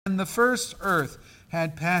And the first earth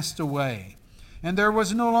had passed away, and there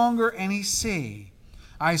was no longer any sea.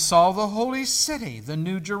 I saw the holy city, the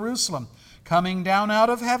new Jerusalem, coming down out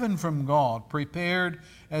of heaven from God, prepared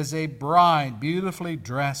as a bride beautifully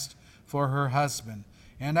dressed for her husband.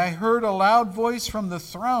 And I heard a loud voice from the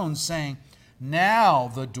throne saying, Now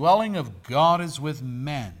the dwelling of God is with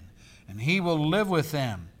men, and he will live with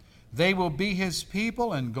them. They will be his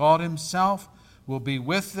people, and God himself will be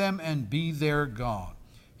with them and be their God.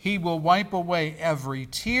 He will wipe away every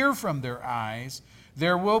tear from their eyes.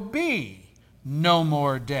 There will be no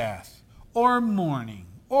more death, or mourning,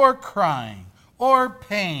 or crying, or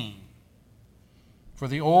pain. For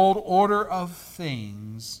the old order of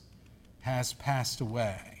things has passed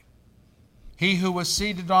away. He who was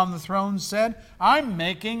seated on the throne said, I'm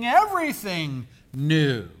making everything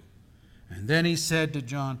new. And then he said to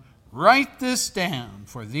John, Write this down,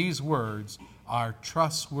 for these words are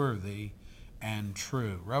trustworthy and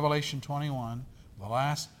true. Revelation 21, the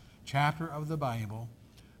last chapter of the Bible,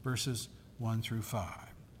 verses 1 through 5.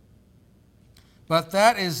 But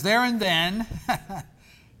that is there and then,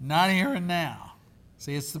 not here and now.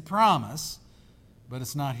 See, it's the promise, but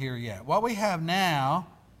it's not here yet. What we have now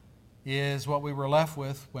is what we were left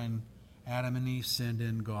with when Adam and Eve sinned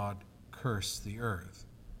and God cursed the earth.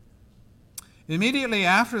 Immediately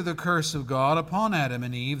after the curse of God upon Adam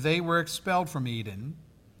and Eve, they were expelled from Eden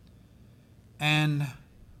and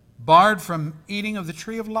barred from eating of the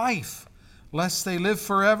tree of life, lest they live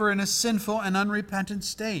forever in a sinful and unrepentant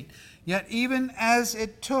state. Yet even as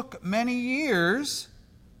it took many years,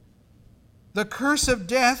 the curse of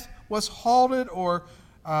death was halted or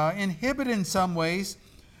inhibited in some ways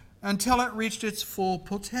until it reached its full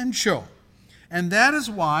potential. And that is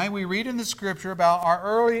why we read in the Scripture about our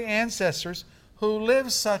early ancestors who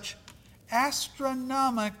lived such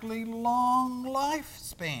astronomically long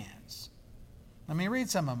lifespans. Let me read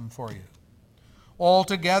some of them for you.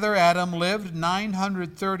 Altogether, Adam lived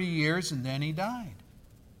 930 years and then he died.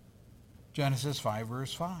 Genesis 5,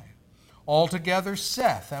 verse 5. Altogether,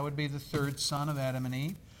 Seth, that would be the third son of Adam and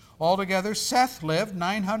Eve. Altogether, Seth lived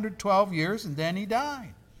 912 years and then he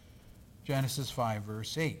died. Genesis 5,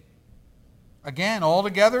 verse 8. Again,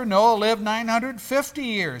 altogether, Noah lived 950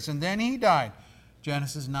 years and then he died.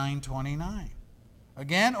 Genesis 9:29.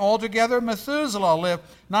 Again, altogether, Methuselah lived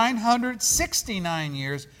 969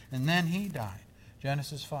 years, and then he died.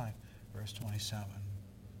 Genesis 5, verse 27.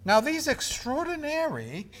 Now, these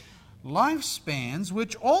extraordinary lifespans,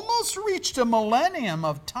 which almost reached a millennium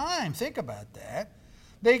of time, think about that,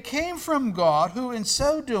 they came from God, who in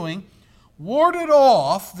so doing warded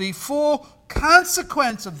off the full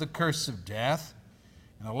consequence of the curse of death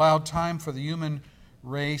and allowed time for the human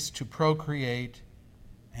race to procreate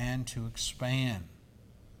and to expand.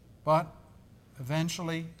 But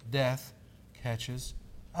eventually, death catches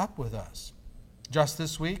up with us. Just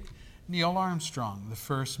this week, Neil Armstrong, the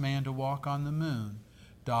first man to walk on the moon,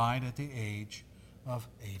 died at the age of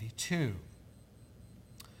 82.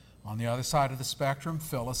 On the other side of the spectrum,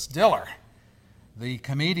 Phyllis Diller, the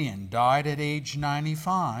comedian, died at age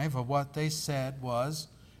 95 of what they said was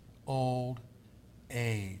old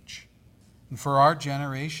age. And for our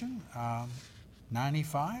generation,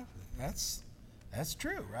 95, that's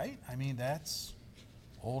true, right? I mean, that's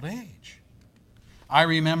old age. I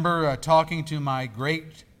remember talking to my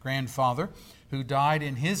great-grandfather who died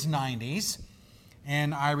in his 90s,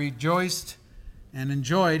 and I rejoiced and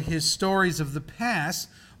enjoyed his stories of the past,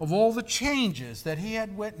 of all the changes that he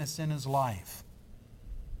had witnessed in his life.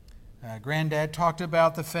 Granddad talked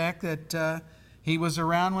about the fact that he was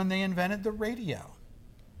around when they invented the radio,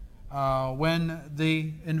 when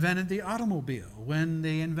they invented the automobile, when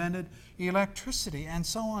they invented electricity, and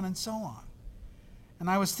so on and so on. And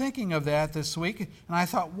I was thinking of that this week, and I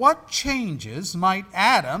thought, what changes might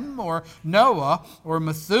Adam or Noah or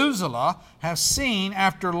Methuselah have seen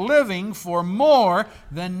after living for more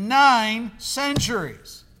than 9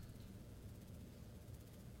 centuries?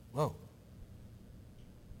 Whoa.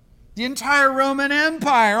 The entire Roman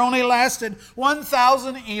Empire only lasted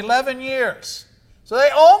 1,011 years. So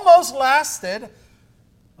they almost lasted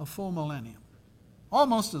a full millennium.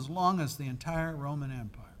 Almost as long as the entire Roman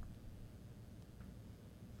Empire.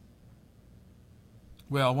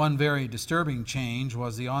 Well, one very disturbing change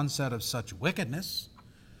was the onset of such wickedness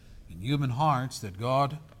in human hearts that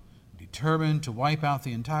God determined to wipe out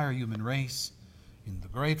the entire human race in the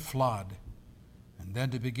great flood and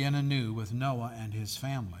then to begin anew with Noah and his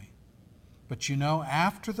family. But you know,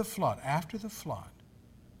 after the flood,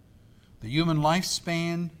 the human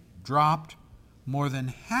lifespan dropped more than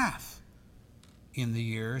half in the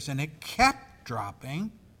years, and it kept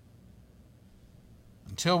dropping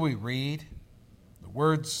until we read the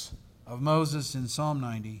words of Moses in Psalm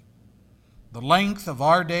 90, the length of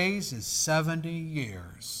our days is 70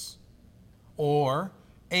 years, or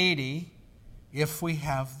 80 if we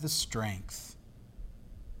have the strength.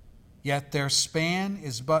 Yet their span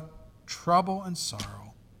is but trouble and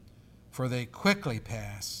sorrow, for they quickly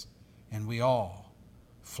pass, and we all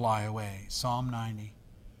fly away. Psalm 90,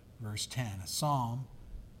 verse 10, a psalm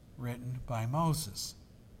written by Moses.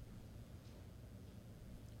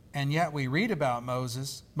 And yet we read about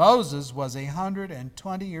Moses. Moses was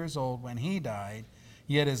 120 years old when he died,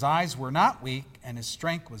 yet his eyes were not weak and his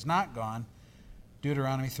strength was not gone.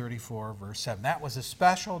 Deuteronomy 34, verse 7. That was a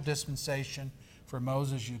special dispensation for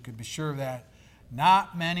Moses. You could be sure of that.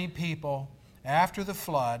 Not many people after the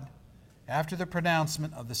flood, after the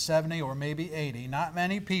pronouncement of the 70 or maybe 80, not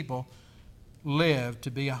many people lived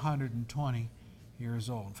to be 120 years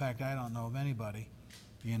old. In fact, I don't know of anybody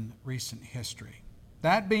in recent history.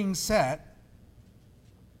 That being said,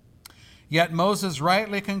 yet Moses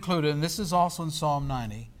rightly concluded, and this is also in Psalm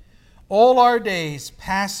 90, all our days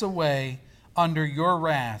pass away under your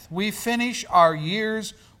wrath. We finish our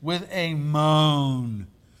years with a moan.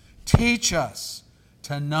 Teach us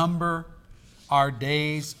to number our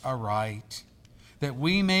days aright, that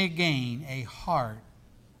we may gain a heart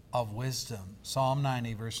of wisdom. Psalm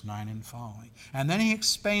 90, verse 9 and following. And then he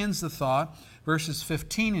expands the thought, verses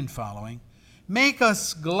 15 and following. Make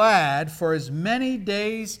us glad for as many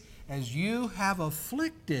days as you have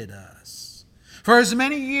afflicted us, for as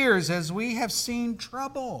many years as we have seen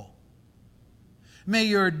trouble. May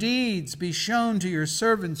your deeds be shown to your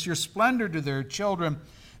servants, your splendor to their children.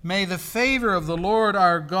 May the favor of the Lord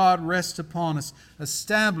our God rest upon us.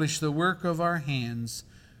 Establish the work of our hands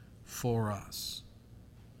for us.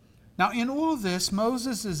 Now, in all of this,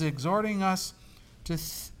 Moses is exhorting us to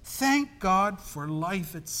thank God for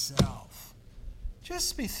life itself.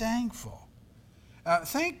 Just be thankful.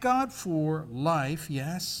 Thank God for life,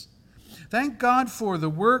 yes. Thank God for the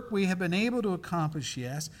work we have been able to accomplish,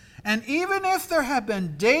 yes. And even if there have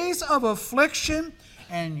been days of affliction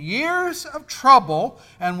and years of trouble,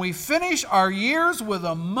 and we finish our years with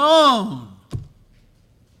a moan,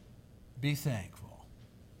 be thankful.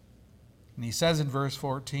 And he says in verse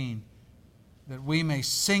 14 that we may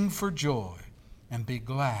sing for joy and be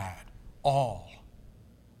glad all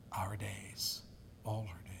our days. All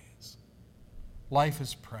our days. Life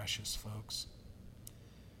is precious, folks.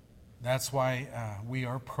 That's why we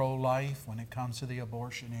are pro-life when it comes to the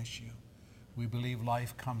abortion issue. We believe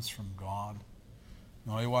life comes from God.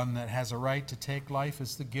 The only one that has a right to take life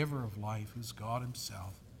is the giver of life, who's God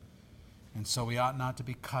himself. And so we ought not to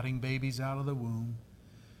be cutting babies out of the womb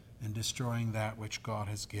and destroying that which God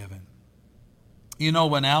has given. You know,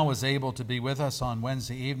 when Al was able to be with us on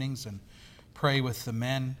Wednesday evenings and pray with the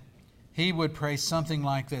men, he would pray something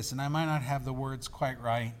like this, and I might not have the words quite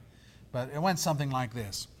right, but it went something like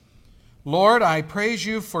this. Lord, I praise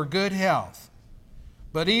you for good health,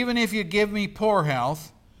 but even if you give me poor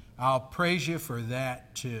health, I'll praise you for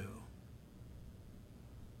that too.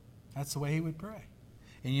 That's the way he would pray.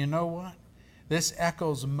 And you know what? This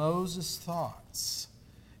echoes Moses' thoughts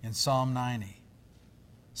in Psalm 90.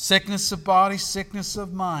 Sickness of body, sickness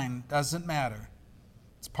of mind, doesn't matter.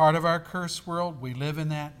 It's part of our cursed world. We live in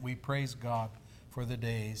that. We praise God for the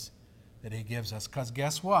days that he gives us. Because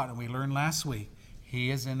guess what? And we learned last week,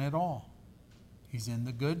 he is in it all. He's in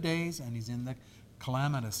the good days and he's in the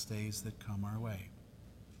calamitous days that come our way.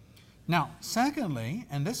 Now, secondly,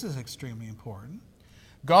 and this is extremely important,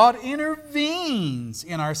 God intervenes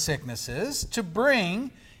in our sicknesses to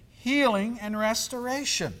bring healing and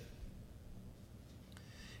restoration.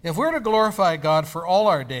 If we're to glorify God for all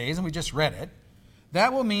our days, and we just read it,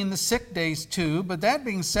 that will mean the sick days too. But that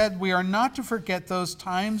being said, we are not to forget those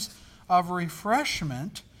times of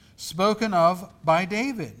refreshment spoken of by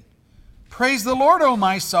David. Praise the Lord, O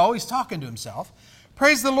my soul. He's talking to himself.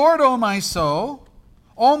 Praise the Lord, O my soul.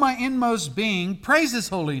 All my inmost being, praise his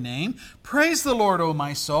holy name. Praise the Lord, O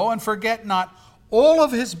my soul, and forget not all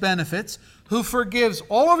of his benefits, who forgives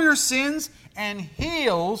all of your sins and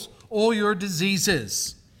heals all your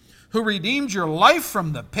diseases, who redeems your life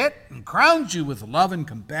from the pit and crowns you with love and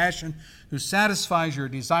compassion, who satisfies your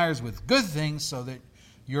desires with good things so that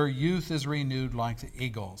your youth is renewed like the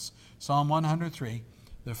eagles. Psalm 103,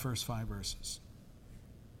 the first 5 verses.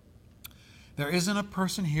 There isn't a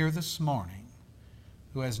person here this morning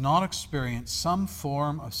who has not experienced some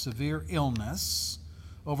form of severe illness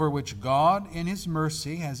over which God, in his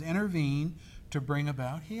mercy, has intervened to bring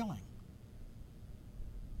about healing.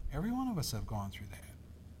 Every one of us have gone through that.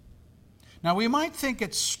 Now, we might think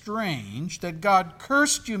it strange that God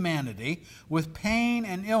cursed humanity with pain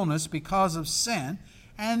and illness because of sin,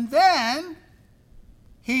 and then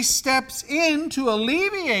He steps in to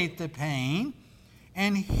alleviate the pain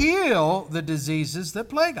and heal the diseases that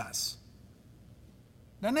plague us.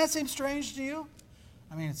 Doesn't that seem strange to you?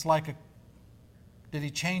 I mean, it's like did he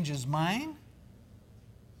change his mind?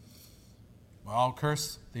 Well, I'll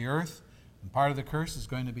curse the earth, and part of the curse is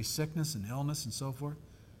going to be sickness and illness and so forth.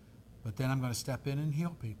 But then I'm going to step in and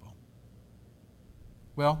heal people.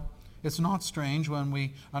 Well, it's not strange when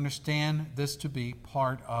we understand this to be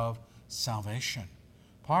part of salvation,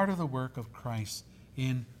 part of the work of Christ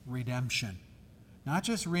in redemption. Not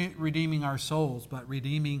just redeeming our souls, but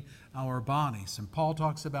redeeming our bodies. And Paul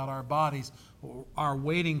talks about our bodies are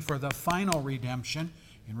waiting for the final redemption.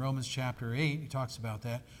 In Romans chapter 8, he talks about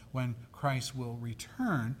that when Christ will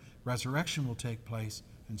return, resurrection will take place,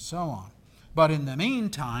 and so on. But in the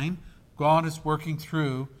meantime, God is working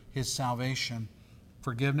through his salvation,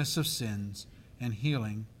 forgiveness of sins, and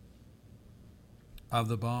healing of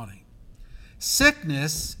the body.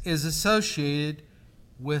 Sickness is associated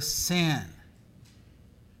with sin.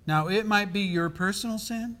 Now, it might be your personal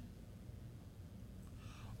sin,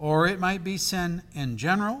 or it might be sin in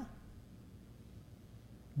general.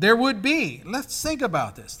 There would be, let's think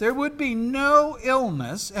about this, there would be no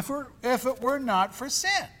illness if it were not for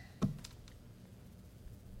sin.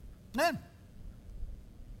 None.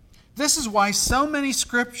 This is why so many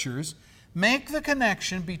scriptures make the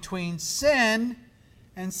connection between sin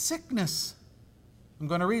and sickness. I'm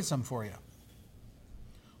going to read some for you.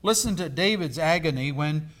 Listen to David's agony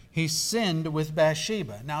when he sinned with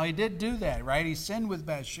Bathsheba. Now, he did do that, right? He sinned with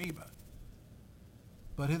Bathsheba.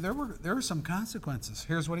 But there were some consequences.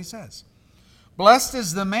 Here's what he says. Blessed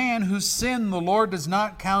is the man whose sin the Lord does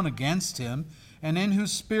not count against him, and in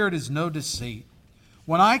whose spirit is no deceit.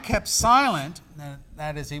 When I kept silent,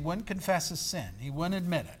 that is, he wouldn't confess his sin. He wouldn't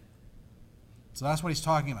admit it. So that's what he's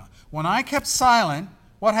talking about. When I kept silent,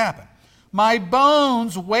 what happened? My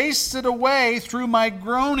bones wasted away through my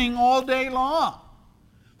groaning all day long.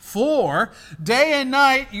 For day and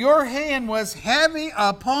night your hand was heavy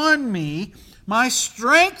upon me. My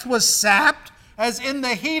strength was sapped as in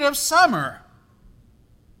the heat of summer.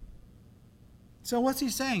 So what's he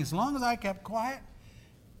saying? As long as I kept quiet,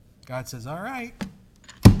 God says, all right.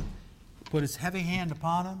 Put his heavy hand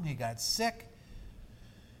upon him. He got sick.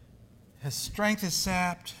 His strength is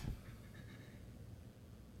sapped.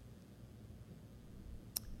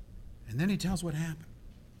 And then he tells what happened.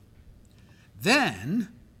 Then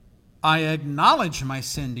I acknowledged my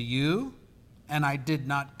sin to you, and I did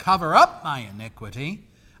not cover up my iniquity.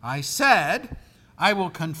 I said, I will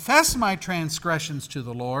confess my transgressions to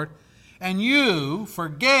the Lord, and you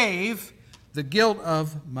forgave the guilt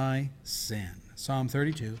of my sin. Psalm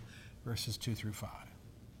 32, verses 2 through 5.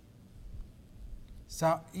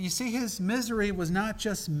 So you see, his misery was not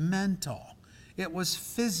just mental. It was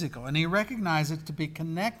physical, and he recognized it to be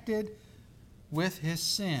connected with his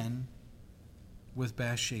sin with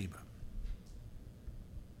Bathsheba.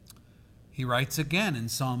 He writes again in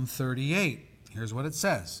Psalm 38. Here's what it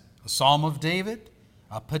says. A psalm of David,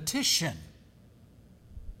 a petition.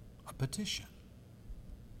 A petition.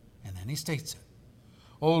 And then he states it.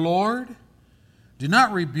 O Lord, do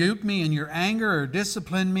not rebuke me in your anger or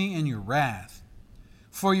discipline me in your wrath.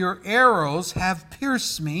 For your arrows have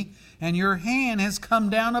pierced me, and your hand has come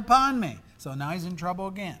down upon me. So now he's in trouble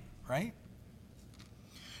again, right?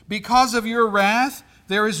 Because of your wrath,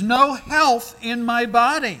 there is no health in my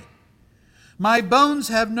body. My bones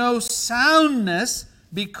have no soundness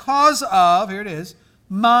because of, here it is,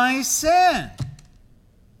 my sin.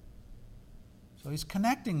 So he's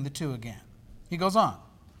connecting the two again. He goes on.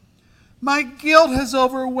 My guilt has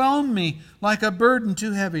overwhelmed me like a burden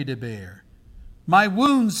too heavy to bear. My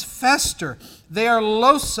wounds fester. They are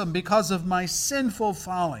loathsome because of my sinful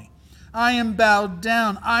folly. I am bowed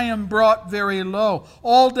down. I am brought very low.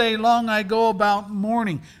 All day long I go about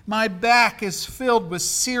mourning. My back is filled with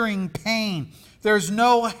searing pain. There's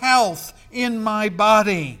no health in my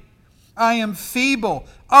body. I am feeble,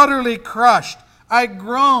 utterly crushed. I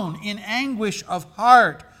groan in anguish of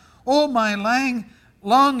heart. All my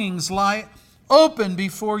longings lie open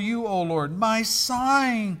before you, O Lord. My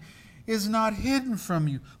sighing is not hidden from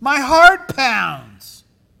you. My heart pounds.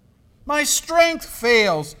 My strength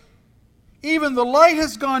fails. Even the light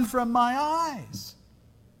has gone from my eyes.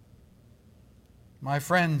 My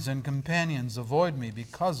friends and companions avoid me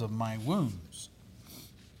because of my wounds.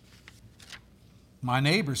 My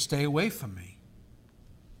neighbors stay away from me.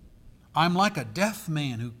 I'm like a deaf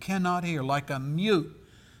man who cannot hear, like a mute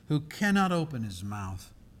who cannot open his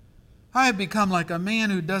mouth. I have become like a man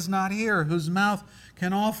who does not hear, whose mouth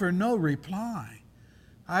can offer no reply.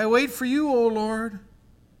 I wait for you, O Lord.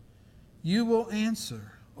 You will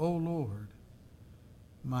answer, O Lord.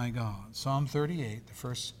 my God. Psalm 38, the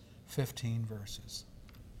first 15 verses.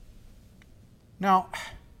 Now,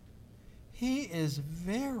 he is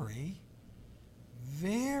very,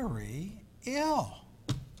 very ill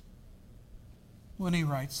when he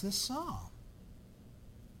writes this psalm.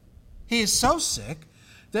 He is so sick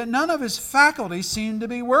that none of his faculties seem to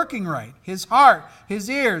be working right. His heart, his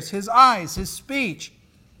ears, his eyes, his speech.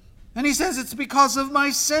 And he says it's because of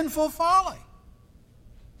my sinful folly.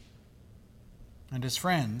 And his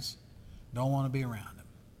friends don't want to be around him.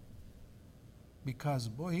 Because,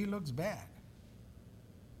 boy, he looks bad.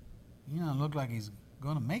 He doesn't look like he's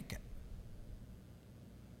going to make it.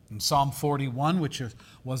 In Psalm 41, which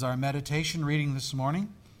was our meditation reading this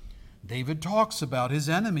morning, David talks about his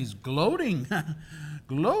enemies gloating,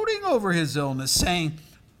 gloating over his illness, saying,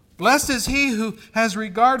 "Blessed is he who has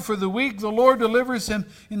regard for the weak. The Lord delivers him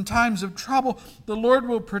in times of trouble. The Lord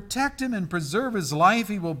will protect him and preserve his life.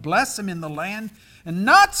 He will bless him in the land and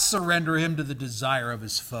not surrender him to the desire of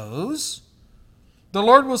his foes. The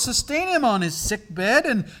Lord will sustain him on his sick bed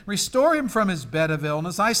and restore him from his bed of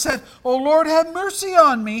illness. I said, O Lord, have mercy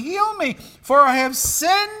on me, heal me, for I have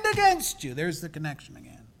sinned against you." There's the connection again.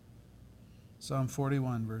 Psalm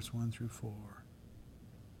 41, verse 1 through 4.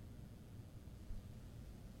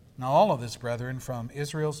 Now all of this, brethren, from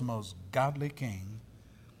Israel's most godly king,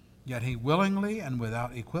 yet he willingly and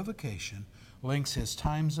without equivocation links his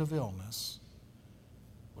times of illness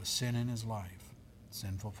with sin in his life,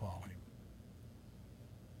 sinful folly.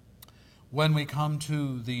 When we come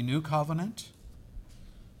to the new covenant,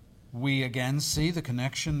 we again see the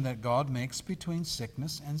connection that God makes between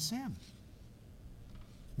sickness and sin.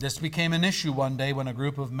 This became an issue one day when a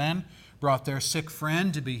group of men brought their sick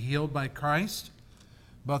friend to be healed by Christ.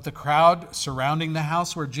 But the crowd surrounding the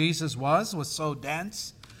house where Jesus was so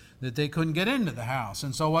dense that they couldn't get into the house.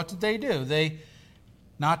 And so what did they do? They,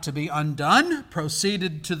 not to be undone,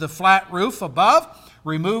 proceeded to the flat roof above,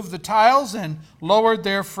 removed the tiles, and lowered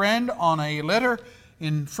their friend on a litter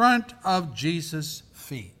in front of Jesus'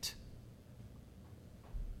 feet.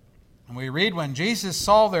 And we read, when Jesus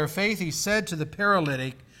saw their faith, he said to the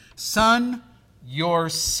paralytic, "Son, your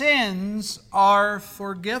sins are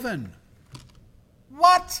forgiven."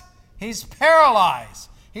 What? He's paralyzed.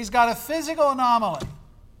 He's got a physical anomaly.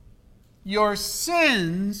 Your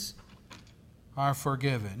sins are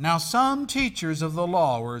forgiven. Now, some teachers of the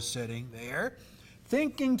law were sitting there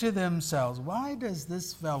thinking to themselves, why does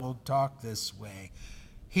this fellow talk this way?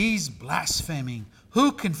 He's blaspheming.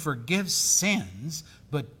 Who can forgive sins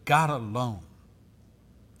but God alone?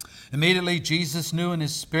 Immediately, Jesus knew in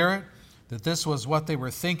his spirit that this was what they were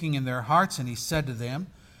thinking in their hearts, and he said to them,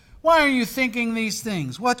 "Why are you thinking these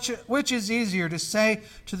things? Which is easier, to say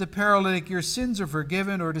to the paralytic, 'Your sins are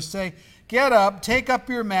forgiven,' or to say, 'Get up, take up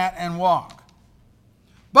your mat, and walk'?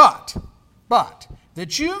 But,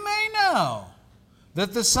 that you may know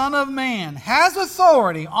that the Son of Man has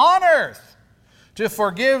authority on earth to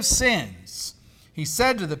forgive sins." He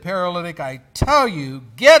said to the paralytic, "I tell you,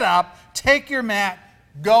 get up, take your mat,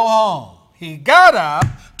 go home." He got up,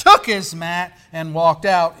 took his mat, and walked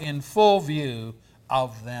out in full view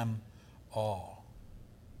of them all.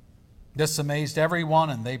 This amazed everyone,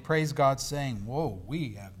 and they praised God, saying, "Whoa,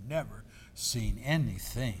 we have never seen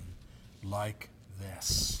anything like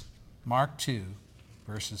this." Mark 2,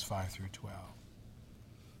 verses 5 through 12.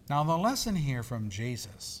 Now the lesson here from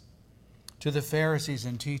Jesus to the Pharisees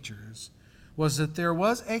and teachers was that there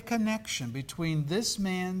was a connection between this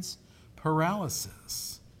man's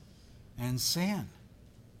paralysis and sin.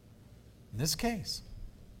 In this case.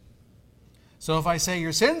 So if I say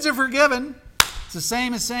your sins are forgiven, it's the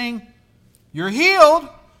same as saying you're healed.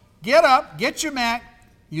 Get up, get your mat,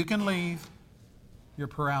 you can leave. Your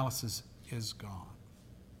paralysis is gone.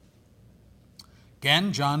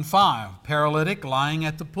 Again, John 5, paralytic lying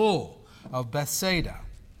at the pool of Bethsaida,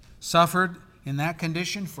 suffered in that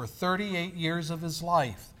condition for 38 years of his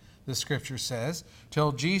life, the scripture says,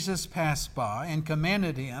 till Jesus passed by and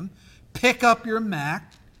commanded him, "Pick up your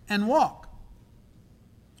mat and walk."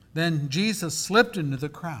 Then Jesus slipped into the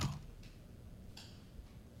crowd.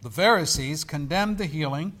 The Pharisees condemned the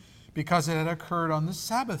healing because it had occurred on the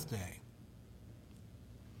Sabbath day.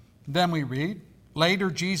 Then we read,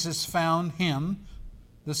 later Jesus found him,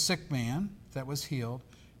 the sick man that was healed.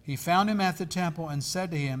 He found him at the temple and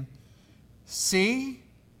said to him, "See,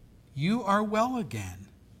 you are well again.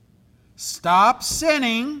 Stop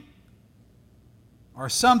sinning, or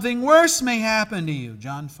something worse may happen to you."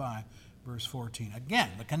 John 5, verse 14.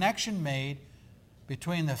 Again, the connection made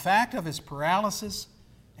between the fact of his paralysis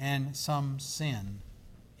and some sin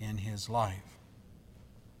in his life.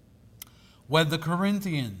 When the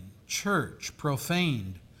Corinthian church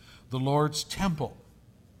profaned the Lord's temple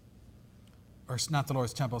or not the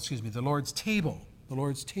Lord's temple, the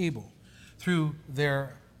Lord's table, through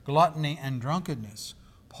their gluttony and drunkenness.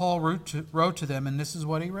 Paul wrote to them, and this is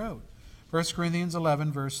what he wrote. 1 Corinthians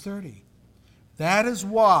 11, verse 30. That is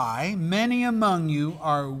why many among you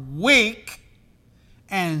are weak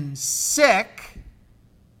and sick,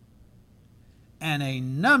 and a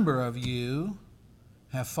number of you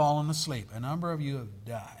have fallen asleep. A number of you have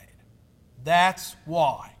died. That's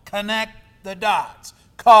why. Connect the dots.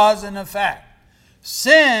 Cause and effect.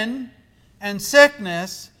 Sin and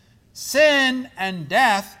sickness, sin and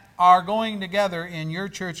death are going together in your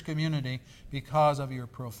church community because of your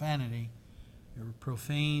profanity, your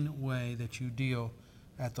profane way that you deal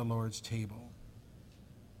at the Lord's table.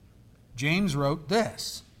 James wrote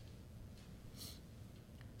this: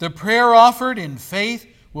 the prayer offered in faith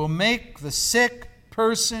will make the sick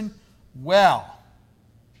person well.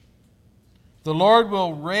 The Lord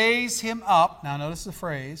will raise him up. Now notice the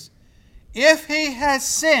phrase. If he has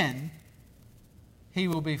sinned, he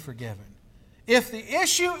will be forgiven. If the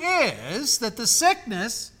issue is that the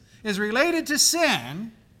sickness is related to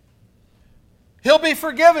sin, he'll be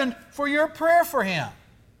forgiven for your prayer for him,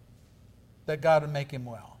 that God would make him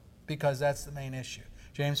well, because that's the main issue.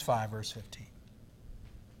 James 5, verse 15.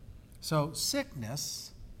 So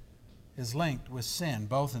sickness is linked with sin,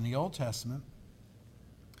 both in the Old Testament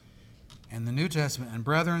and the New Testament. And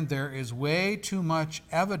brethren, there is way too much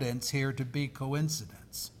evidence here to be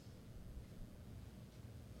coincidence.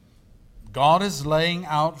 God is laying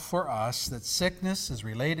out for us that sickness is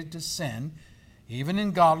related to sin, even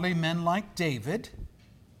in godly men like David.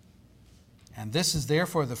 And this is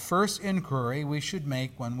therefore the first inquiry we should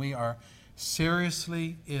make when we are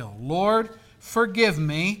seriously ill. Lord, forgive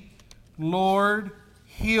me. Lord,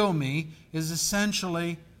 heal me is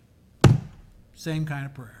essentially same kind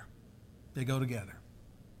of prayer. They go together.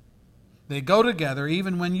 They go together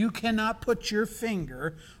even when you cannot put your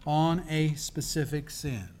finger on a specific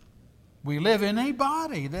sin. We live in a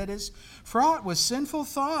body that is fraught with sinful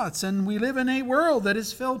thoughts, and we live in a world that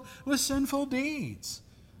is filled with sinful deeds.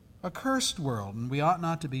 A cursed world, and we ought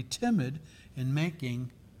not to be timid in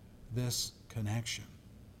making this connection.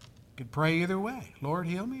 You could pray either way. Lord,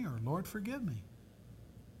 heal me, or Lord, forgive me.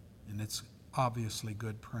 And it's obviously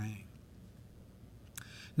good praying.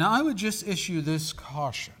 Now, I would just issue this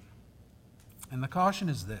caution. And the caution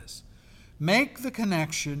is this: make the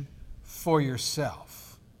connection for yourself.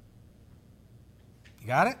 You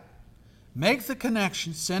got it? Make the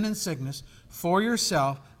connection, sin and sickness, for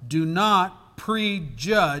yourself. Do not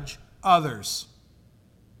prejudge others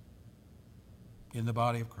in the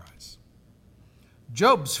body of Christ.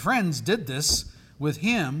 Job's friends did this with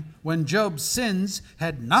him when Job's sins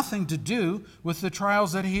had nothing to do with the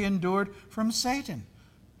trials that he endured from Satan.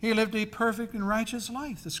 He lived a perfect and righteous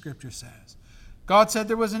life, the Scripture says. God said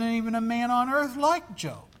there wasn't even a man on earth like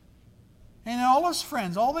Job. And all his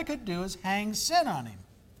friends, all they could do is hang sin on him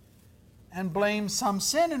and blame some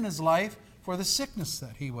sin in his life for the sickness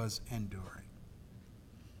that he was enduring.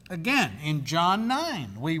 Again, in John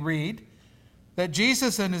 9, we read that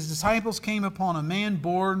Jesus and his disciples came upon a man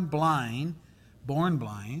born blind,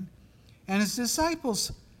 and his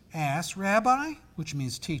disciples asked, Rabbi, which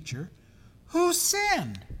means teacher, who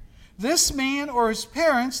sinned, this man or his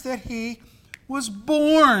parents, that he was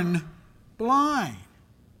born blind?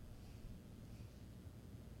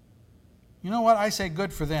 You know what? I say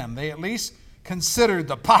good for them. They at least considered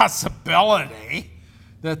the possibility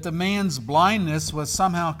that the man's blindness was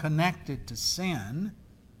somehow connected to sin.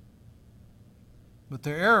 But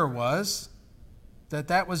their error was that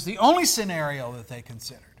that was the only scenario that they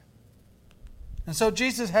considered. And so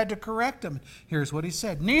Jesus had to correct them. Here's what he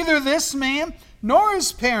said. Neither this man nor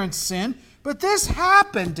his parents sinned, but this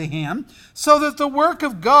happened to him so that the work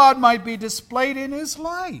of God might be displayed in his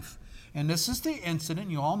life. And this is the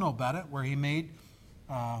incident, you all know about it, where he made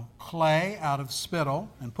clay out of spittle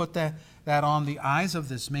and put that on the eyes of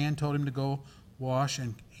this man, told him to go wash,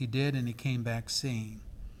 and he did, and he came back seeing.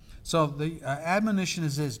 So the admonition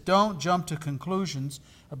is this: don't jump to conclusions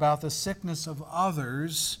about the sickness of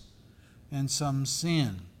others and some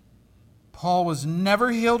sin. Paul was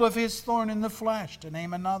never healed of his thorn in the flesh, to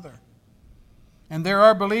name another. And there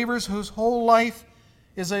are believers whose whole life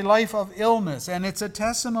is a life of illness, and it's a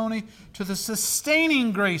testimony to the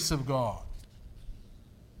sustaining grace of God.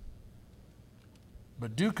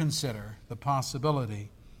 But do consider the possibility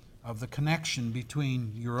of the connection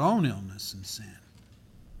between your own illness and sin.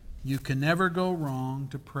 You can never go wrong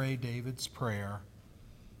to pray David's prayer,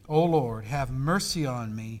 O Lord, have mercy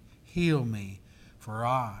on me, heal me, for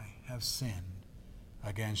I have sinned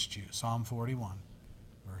against you. Psalm 41,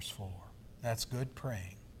 verse 4. That's good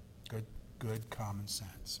praying, good common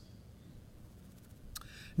sense.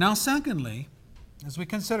 Now, secondly, as we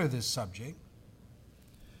consider this subject,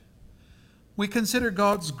 we consider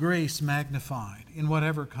God's grace magnified in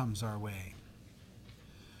whatever comes our way.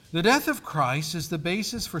 The death of Christ is the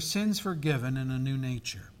basis for sins forgiven and a new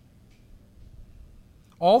nature.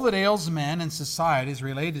 All that ails man and society is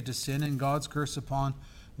related to sin and God's curse upon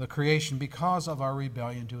the creation because of our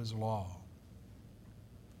rebellion to His law.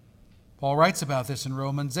 Paul writes about this in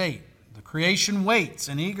Romans 8. The creation waits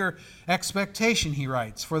in eager expectation, he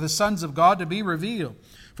writes, for the sons of God to be revealed.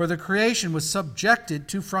 For the creation was subjected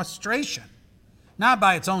to frustration, not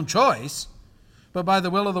by its own choice, but by the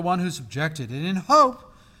will of the one who subjected it, in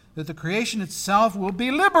hope that the creation itself will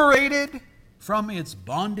be liberated from its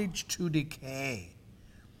bondage to decay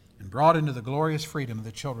and brought into the glorious freedom of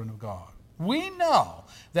the children of God. We know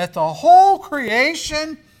that the whole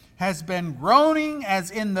creation has been groaning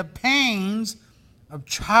as in the pains of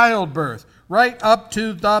childbirth right up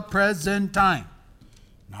to the present time.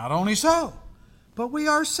 Not only so, but we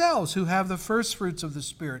ourselves who have the first fruits of the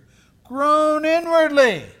Spirit groan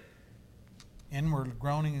inwardly. Inward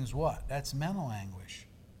groaning is what? That's mental anguish.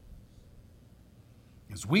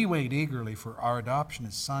 As we wait eagerly for our adoption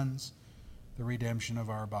as sons, the redemption of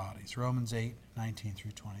our bodies. Romans 8, 19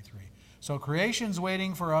 through 23. So creation's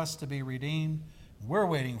waiting for us to be redeemed. We're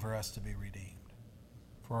waiting for us to be redeemed.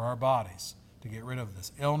 For our bodies to get rid of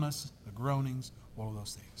this illness, the groanings, all of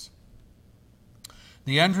those things.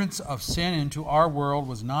 The entrance of sin into our world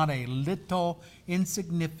was not a little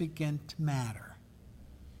insignificant matter.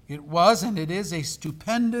 It was and it is a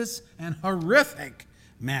stupendous and horrific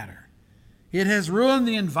matter. It has ruined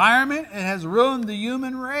the environment. It has ruined the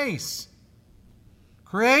human race.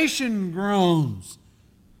 Creation groans.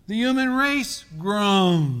 The human race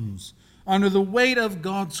groans under the weight of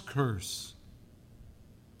God's curse.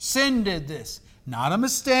 Sin did this. Not a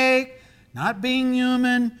mistake, not being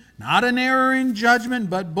human, not an error in judgment,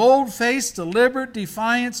 but bold-faced, deliberate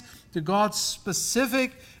defiance to God's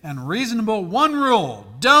specific and reasonable one rule: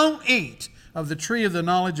 don't eat of the tree of the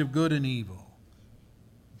knowledge of good and evil.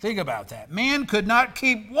 Think about that. Man could not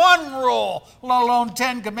keep one rule, let alone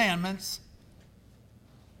 10 commandments.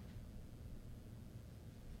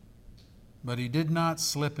 But he did not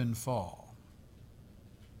slip and fall.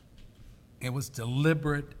 It was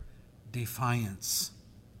deliberate defiance.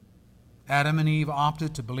 Adam and Eve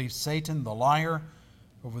opted to believe Satan, the liar,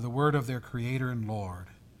 over the word of their Creator and Lord.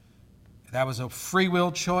 That was a free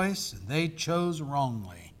will choice, and they chose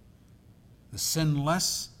wrongly. The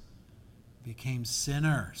sinless became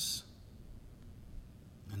sinners.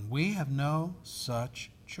 And we have no such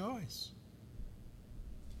choice.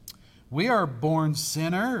 We are born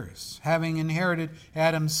sinners, having inherited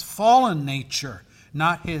Adam's fallen nature,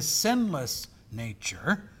 not his sinless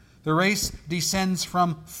nature. The race descends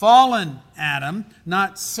from fallen Adam,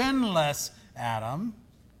 not sinless Adam.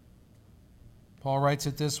 Paul writes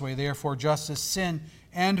it this way: therefore, just as sin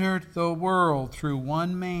entered the world through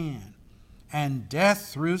one man, and death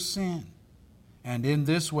through sin, and in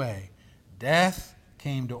this way death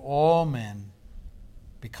came to all men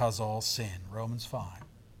because all sin. Romans 5,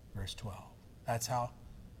 verse 12. That's how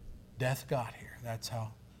death got here. That's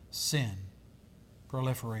how sin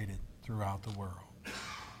proliferated throughout the world.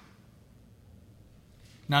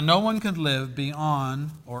 Now, no one can live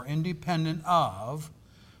beyond or independent of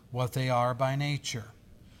what they are by nature.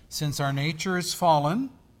 Since our nature is fallen,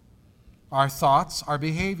 our thoughts, our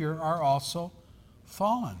behavior are also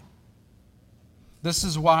fallen. This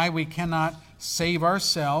is why we cannot save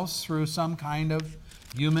ourselves through some kind of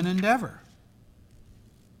human endeavor.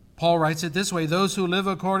 Paul writes it this way: those who live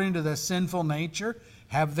according to the sinful nature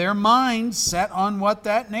have their minds set on what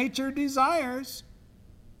that nature desires.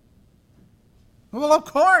 Well, of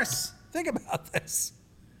course. Think about this.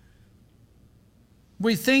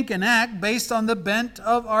 We think and act based on the bent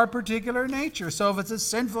of our particular nature. So if it's a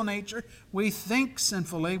sinful nature, we think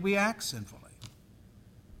sinfully, we act sinfully.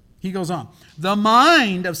 He goes on. The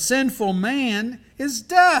mind of sinful man is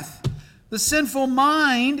death. The sinful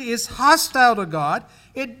mind is hostile to God.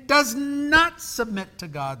 It does not submit to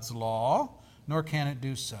God's law, nor can it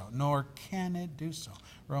do so.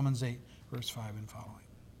 Romans 8, verse 5 and following.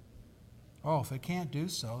 Oh, if it can't do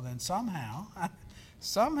so, then somehow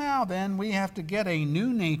then we have to get a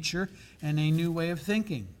new nature and a new way of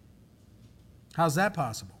thinking. How's that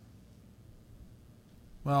possible?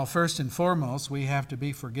 Well, first and foremost, we have to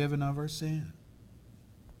be forgiven of our sin.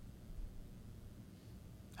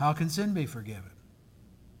 How can sin be forgiven?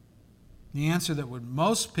 The answer that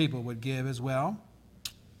most people would give is, well,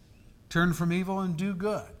 turn from evil and do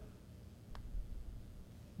good.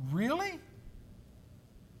 Really?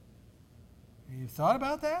 Have you thought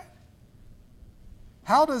about that?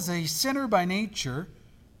 How does a sinner by nature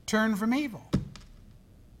turn from evil?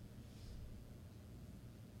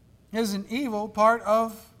 Isn't evil part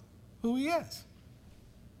of who he is?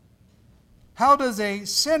 How does a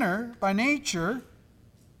sinner by nature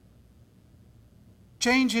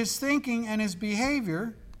change his thinking and his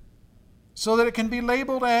behavior so that it can be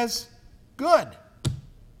labeled as good?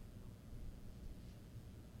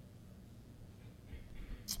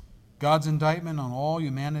 God's indictment on all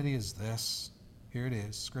humanity is this. Here it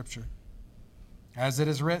is, Scripture. As it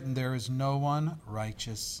is written, there is no one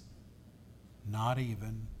righteous, not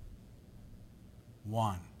even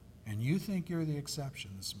one. And you think you're the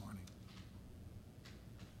exception this morning.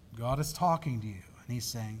 God is talking to you, and he's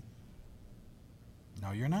saying,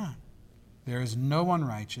 no, you're not. There is no one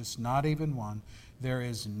righteous, not even one. There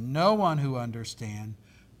is no one who understands.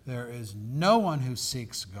 There is no one who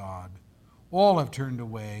seeks God. All have turned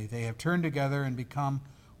away. They have turned together and become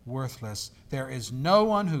worthless. There is no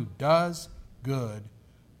one who does good,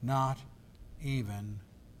 not even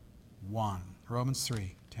one. Romans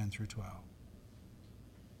 3, 10 through 12.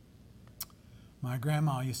 My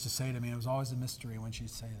grandma used to say to me, it was always a mystery when she'd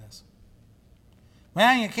say this,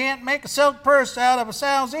 well, you can't make a silk purse out of a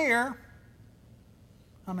sow's ear.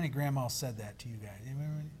 How many grandmas said that to you guys? You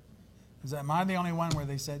remember? Am I the only one where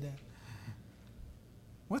they said that?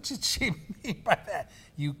 What did she mean by that?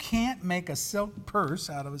 You can't make a silk purse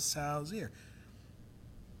out of a sow's ear.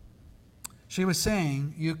 She was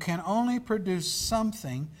saying you can only produce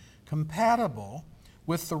something compatible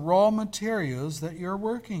with the raw materials that you're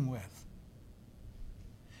working with.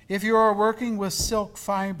 If you are working with silk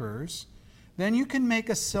fibers, then you can make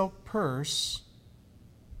a silk purse,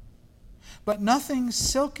 but nothing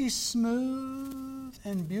silky smooth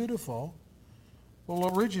and beautiful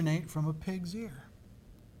will originate from a pig's ear.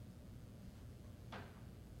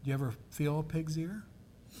 Do you ever feel a pig's ear?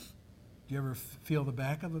 Do you ever feel the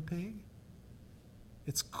back of a pig?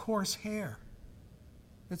 It's coarse hair.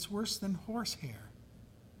 It's worse than horse hair.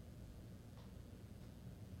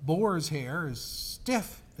 Boar's hair is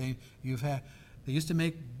stiff. They used to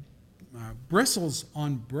make bristles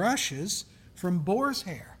on brushes from boar's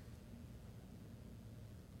hair.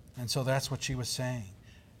 And so that's what she was saying.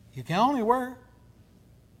 You can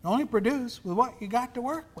only produce with what you got to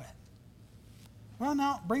work with. Well,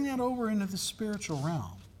 now bring that over into the spiritual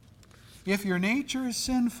realm. If your nature is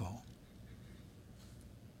sinful,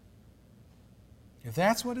 if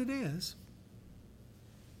that's what it is,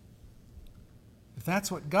 if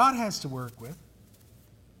that's what God has to work with,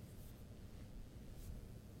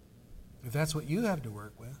 if that's what you have to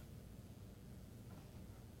work with,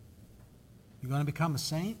 you're going to become a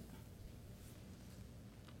saint?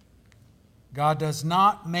 God does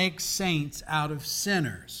not make saints out of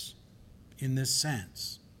sinners in this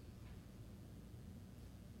sense.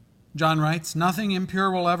 John writes, nothing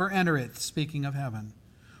impure will ever enter it, speaking of heaven,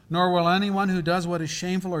 nor will anyone who does what is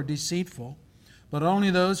shameful or deceitful, but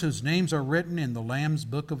only those whose names are written in the Lamb's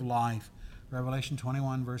book of life. Revelation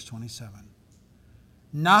 21, verse 27.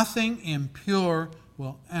 Nothing impure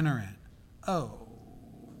will enter it. Oh,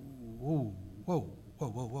 whoa, whoa, whoa,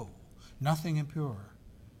 whoa, whoa. Nothing impure.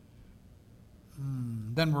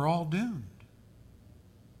 Then we're all doomed.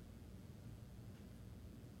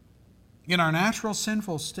 In our natural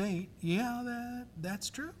sinful state, that's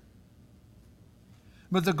true.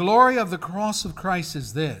 But the glory of the cross of Christ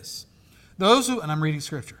is this. Those who, and I'm reading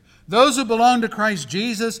Scripture, those who belong to Christ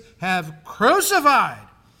Jesus have crucified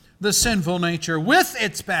the sinful nature with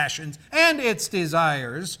its passions and its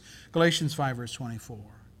desires. Galatians 5, verse 24.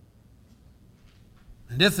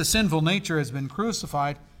 And if the sinful nature has been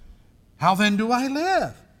crucified, how then do I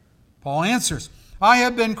live? Paul answers, I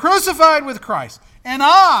have been crucified with Christ, and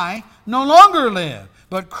I no longer live,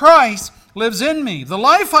 but Christ lives in me. The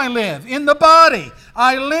life I live in the body,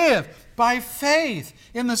 I live by faith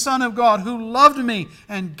in the Son of God who loved me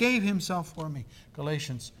and gave himself for me.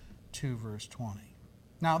 Galatians 2, verse 20.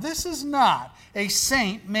 Now, this is not a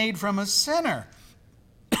saint made from a sinner,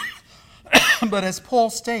 but as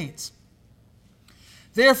Paul states,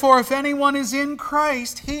 therefore, if anyone is in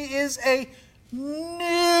Christ, he is a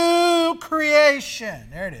new creation.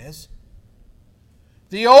 There it is.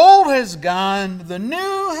 The old has gone, the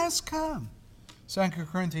new has come. 2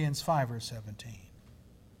 Corinthians 5, verse 17.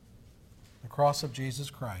 The cross of Jesus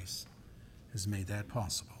Christ has made that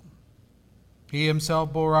possible. He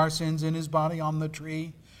himself bore our sins in his body on the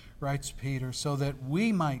tree, writes Peter, so that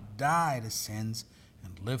we might die to sins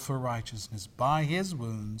and live for righteousness. By his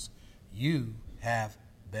wounds you have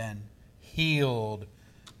been healed.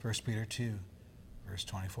 1 Peter 2, verse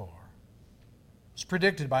 24. It's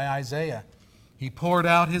predicted by Isaiah. He poured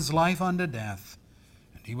out his life unto death,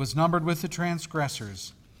 and he was numbered with the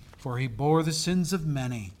transgressors. for he bore the sins of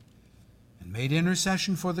many and made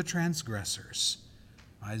intercession for the transgressors.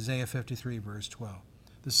 Isaiah 53, verse 12.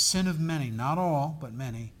 The sin of many, not all, but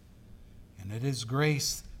many. And it is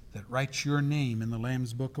grace that writes your name in the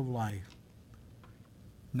Lamb's book of life,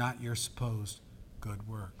 not your supposed good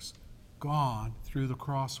works. God, through the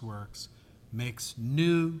cross works, makes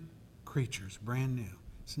new creatures, brand new.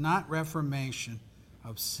 It's not reformation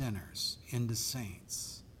of sinners into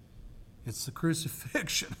saints. It's the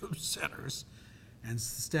crucifixion of sinners and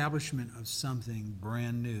establishment of something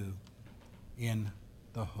brand new in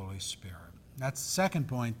the Holy Spirit. That's the second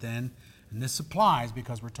point then, and this applies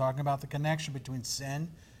because we're talking about the connection between sin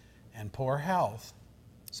and poor health.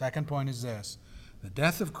 Second point is this: the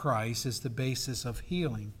death of Christ is the basis of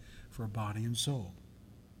healing for body and soul.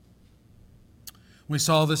 We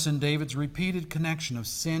saw this in David's repeated connection of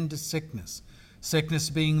sin to sickness,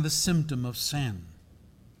 sickness being the symptom of sin.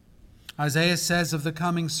 Isaiah says of the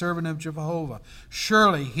coming servant of Jehovah,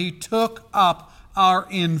 surely he took up our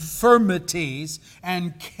infirmities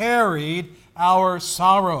and carried our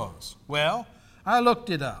sorrows. Well, I looked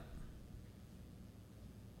it up.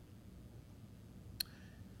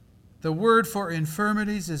 The word for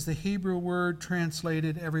infirmities is the Hebrew word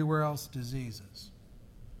translated everywhere else diseases.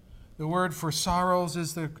 The word for sorrows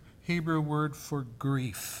is the Hebrew word for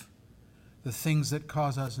grief, the things that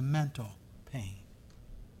cause us mental pain.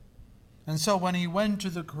 And so when he went to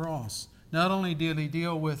the cross, not only did he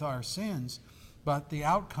deal with our sins, but the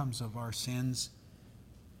outcomes of our sins,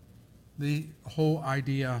 the whole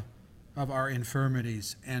idea of our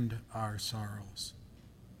infirmities and our sorrows.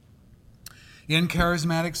 In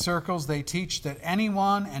charismatic circles, they teach that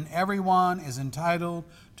anyone and everyone is entitled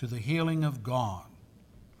to the healing of God.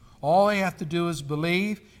 All they have to do is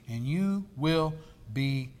believe, and you will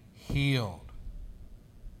be healed.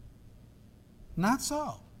 Not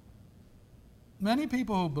so. Many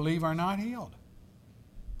people who believe are not healed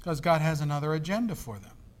because God has another agenda for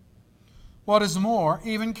them. What is more,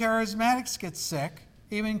 even charismatics get sick.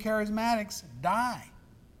 Even charismatics die.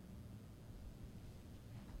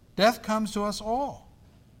 Death comes to us all.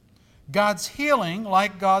 God's healing,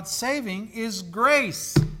 like God's saving, is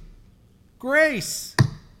grace. Grace.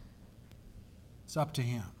 It's up to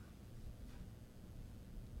Him.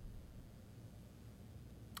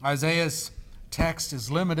 Isaiah's text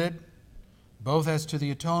is limited, both as to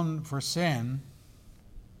the atonement for sin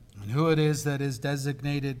and who it is that is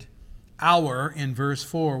designated our in verse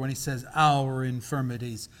 4 when he says our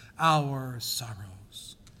infirmities, our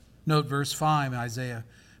sorrows. Note verse 5, Isaiah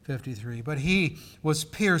 53. But he was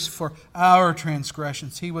pierced for our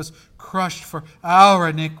transgressions. He was crushed for our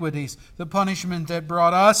iniquities. The punishment that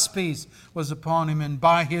brought us peace was upon him, and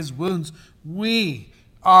by his wounds we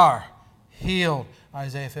are healed.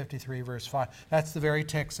 Isaiah 53, verse 5. That's the very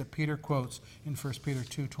text that Peter quotes in 1 Peter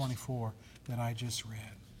 2:24 that I just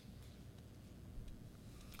read.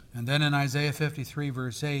 And then in Isaiah 53,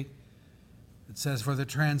 verse 8, it says, for the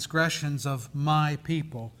transgressions of my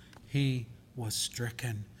people he was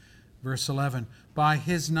stricken. Verse 11, by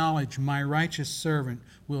his knowledge my righteous servant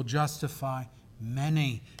will justify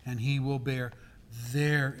many, and he will bear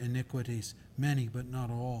their iniquities, many but not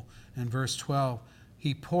all. And verse 12,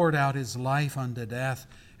 he poured out his life unto death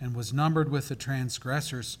and was numbered with the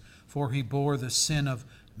transgressors, for he bore the sin of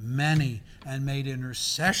many and made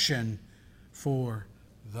intercession for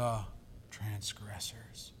the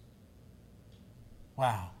transgressors.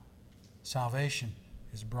 Wow. Salvation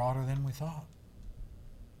is broader than we thought.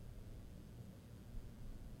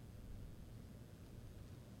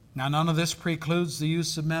 Now, none of this precludes the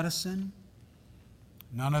use of medicine.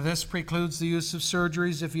 None of this precludes the use of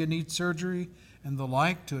surgeries if you need surgery and the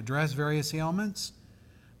like to address various ailments.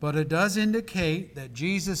 But it does indicate that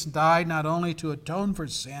Jesus died not only to atone for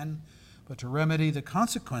sin, but to remedy the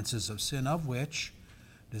consequences of sin, of which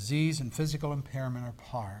disease and physical impairment are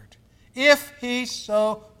part. If he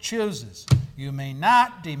so chooses, you may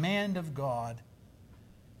not demand of God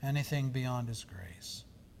anything beyond his grace.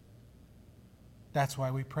 That's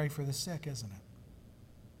why we pray for the sick, isn't it?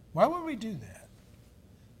 Why would we do that?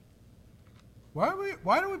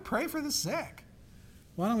 Why do we pray for the sick?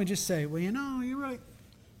 Why don't we just say, well, you really...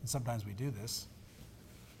 And sometimes we do this.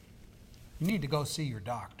 You need to go see your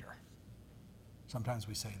doctor. Sometimes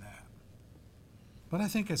we say that. But I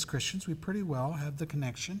think as Christians, we pretty well have the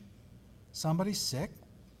connection. Somebody's sick,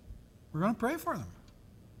 we're going to pray for them.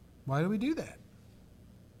 Why do we do that?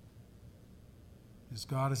 Because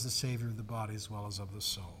God is the Savior of the body as well as of the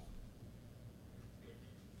soul.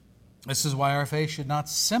 This is why our faith should not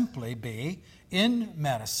simply be in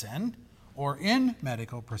medicine or in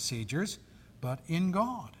medical procedures, but in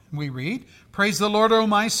God. We read, "Praise the Lord, O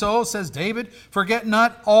my soul," says David. "Forget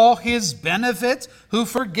not all his benefits, who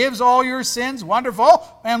forgives all your sins."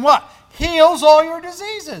 Wonderful. And what? Heals all your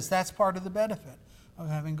diseases. That's part of the benefit of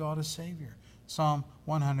having God as Savior. Psalm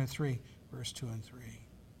 103, verse 2 and 3.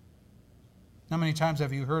 How many times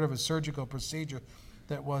have you heard of a surgical procedure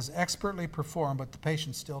that was expertly performed, but the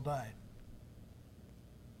patient still died?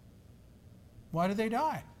 Why did they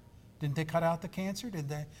die? Didn't they cut out the cancer? Did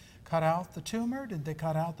they cut out the tumor? Did they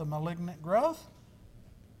cut out the malignant growth?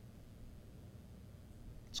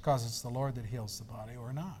 It's because it's the Lord that heals the body,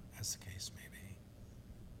 or not, as the case may be.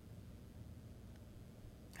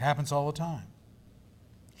 It happens all the time.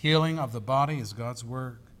 Healing of the body is God's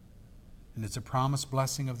work, and it's a promised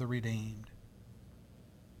blessing of the redeemed.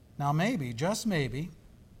 Now maybe, just maybe,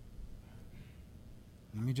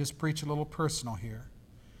 let me just preach a little personal here.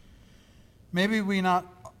 Maybe we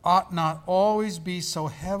ought not always be so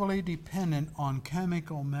heavily dependent on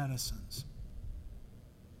chemical medicines.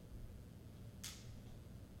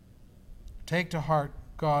 Take to heart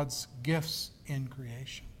God's gifts in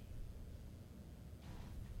creation.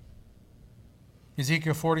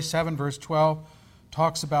 Ezekiel 47, verse 12,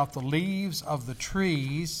 talks about the leaves of the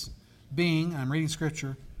trees being, I'm reading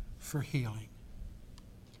Scripture, for healing.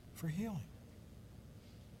 For healing.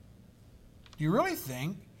 Do you really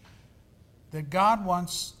think that God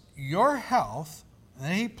wants your health,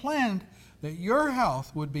 and He planned that your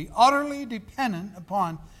health would be utterly dependent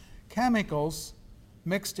upon chemicals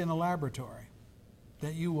mixed in a laboratory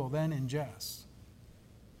that you will then ingest?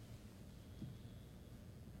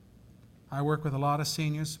 I work with a lot of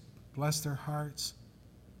seniors, bless their hearts.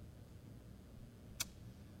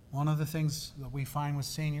 One of the things that we find with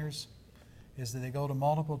seniors is that they go to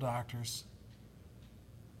multiple doctors.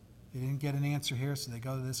 They didn't get an answer here, so they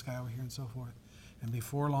go to this guy over here and so forth. And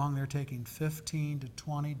before long, they're taking 15 to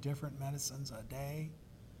 20 different medicines a day.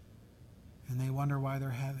 And they wonder why they're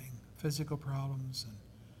having physical problems and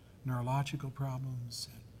neurological problems.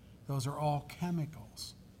 And those are all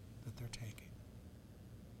chemicals that they're taking.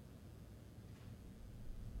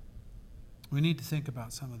 We need to think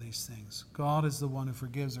about some of these things. God is the one who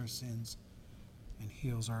forgives our sins and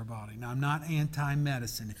heals our body. Now, I'm not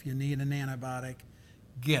anti-medicine. If you need an antibiotic,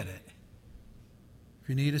 get it. If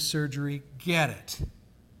you need a surgery, get it.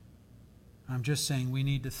 I'm just saying we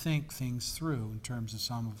need to think things through in terms of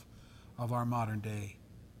some of our modern day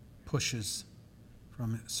pushes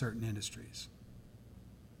from certain industries.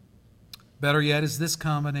 Better yet is this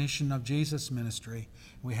combination of Jesus' ministry.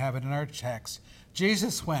 We have it in our text.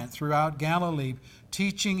 Jesus went throughout Galilee,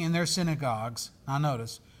 teaching in their synagogues. Now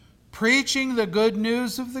notice, preaching the good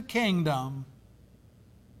news of the kingdom.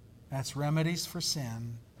 That's remedies for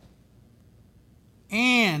sin.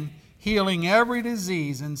 And healing every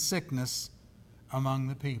disease and sickness among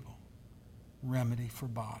the people. Remedy for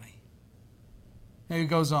body. He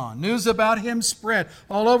goes on. News about him spread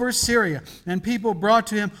all over Syria, and people brought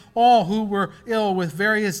to him all who were ill with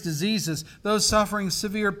various diseases, those suffering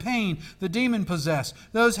severe pain, the demon-possessed,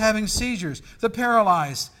 those having seizures, the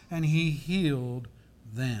paralyzed, and he healed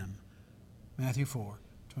them. Matthew 4,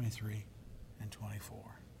 23 and 24.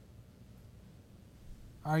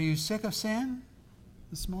 Are you sick of sin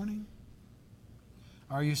this morning?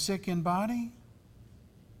 Are you sick in body?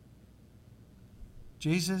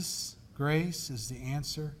 Jesus' grace is the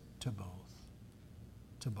answer to both.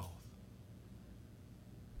 To both.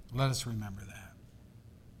 Let us remember that.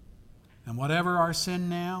 And whatever our sin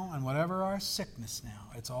now and whatever our sickness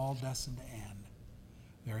now, it's all destined to end.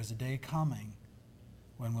 There is a day coming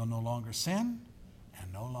when we'll no longer sin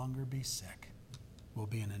and no longer be sick. We'll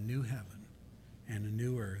be in a new heaven and a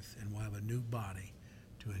new earth, and we'll have a new body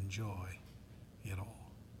to enjoy it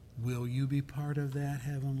all. Will you be part of that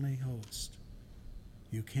heavenly host?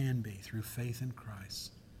 You can be through faith in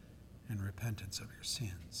Christ and repentance of your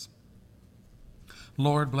sins.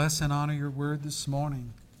 Lord, bless and honor your word this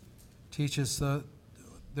morning. Teach us that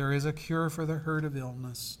there is a cure for the hurt of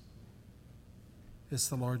illness. It's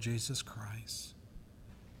the Lord Jesus Christ.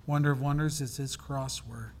 Wonder of wonders is his cross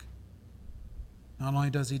work. Not only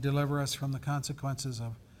does he deliver us from the consequences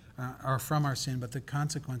from our sin, but the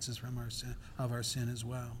consequences from our sin as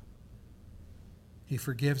well. He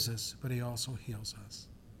forgives us, but he also heals us.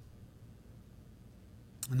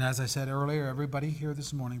 And as I said earlier, everybody here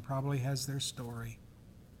this morning probably has their story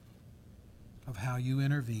of how you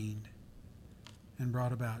intervened and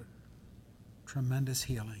brought about tremendous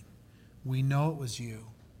healing. We know it was you.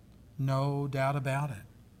 No doubt about it.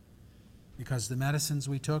 Because the medicines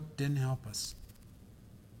we took didn't help us.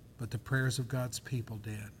 But the prayers of God's people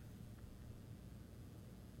did.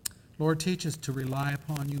 Lord, teach us to rely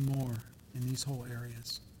upon you more in these whole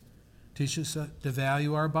areas. Teach us to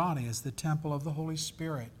value our body as the temple of the Holy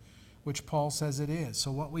Spirit, which Paul says it is.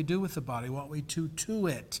 So what we do with the body, what we do to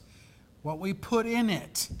it, what we put in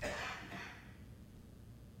it,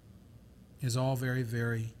 is all very,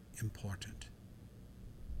 very important.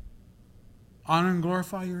 Honor and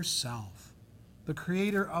glorify yourself. The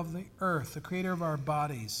creator of the earth, the creator of our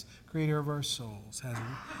bodies, creator of our souls, has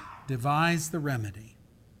devised the remedy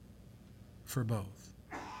for both.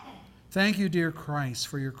 Thank you, dear Christ,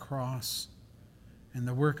 for your cross and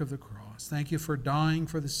the work of the cross. Thank you for dying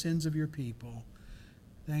for the sins of your people.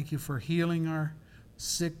 Thank you for healing our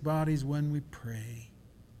sick bodies when we pray.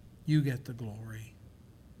 You get the glory.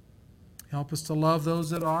 Help us to love those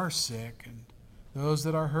that are sick and those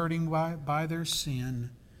that are hurting by their sin.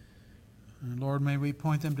 And Lord, may we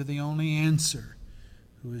point them to the only answer,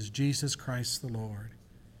 who is Jesus Christ the Lord,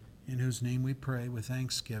 in whose name we pray with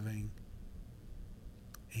thanksgiving.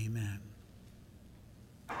 Amen.